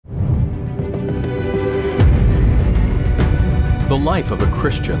The life of a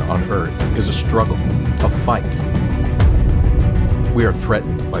Christian on earth is a struggle, a fight. We are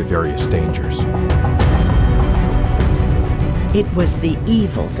threatened by various dangers. It was the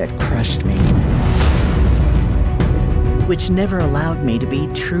evil that crushed me, which never allowed me to be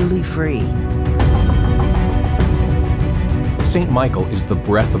truly free. Saint Michael is the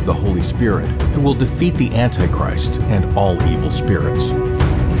breath of the Holy Spirit who will defeat the Antichrist and all evil spirits.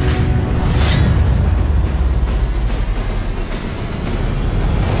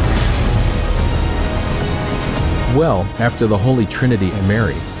 Well, after the Holy Trinity and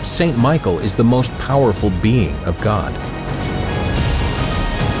Mary, Saint Michael is the most powerful being of God.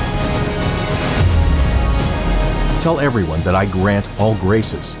 Tell everyone that I grant all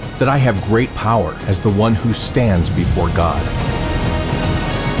graces, that I have great power as the one who stands before God.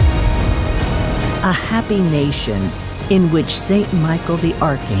 A happy nation in which Saint Michael the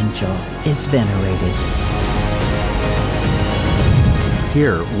Archangel is venerated.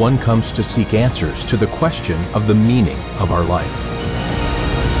 Here, one comes to seek answers to the question of the meaning of our life.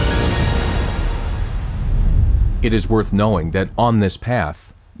 It is worth knowing that on this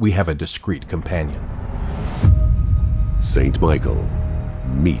path, we have a discreet companion. Saint Michael,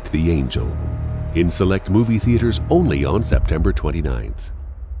 Meet the Angel, in select movie theaters only on September 29th.